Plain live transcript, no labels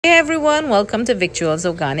Hey everyone, welcome to Victuals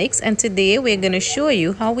Organics, and today we're going to show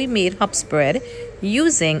you how we made hops bread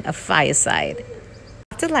using a fireside.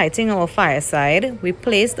 After lighting our fireside, we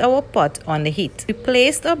placed our pot on the heat. We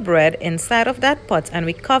placed our bread inside of that pot and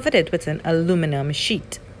we covered it with an aluminum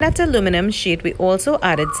sheet. That aluminum sheet, we also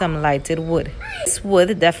added some lighted wood. This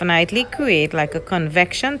would definitely create like a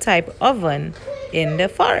convection type oven in the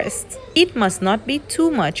forest. Heat must not be too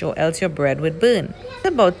much or else your bread would burn.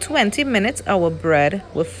 In about 20 minutes, our bread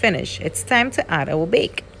will finish. It's time to add our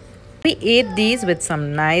bake. We ate these with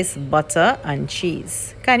some nice butter and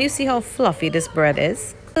cheese. Can you see how fluffy this bread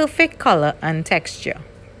is? Perfect color and texture.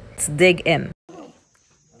 Let's dig in.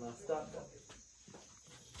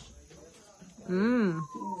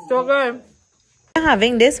 So good. We're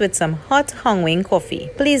having this with some hot Hongwing coffee.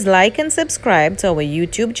 Please like and subscribe to our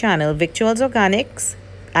YouTube channel Victuals Organics,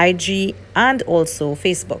 IG and also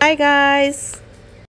Facebook. Bye guys.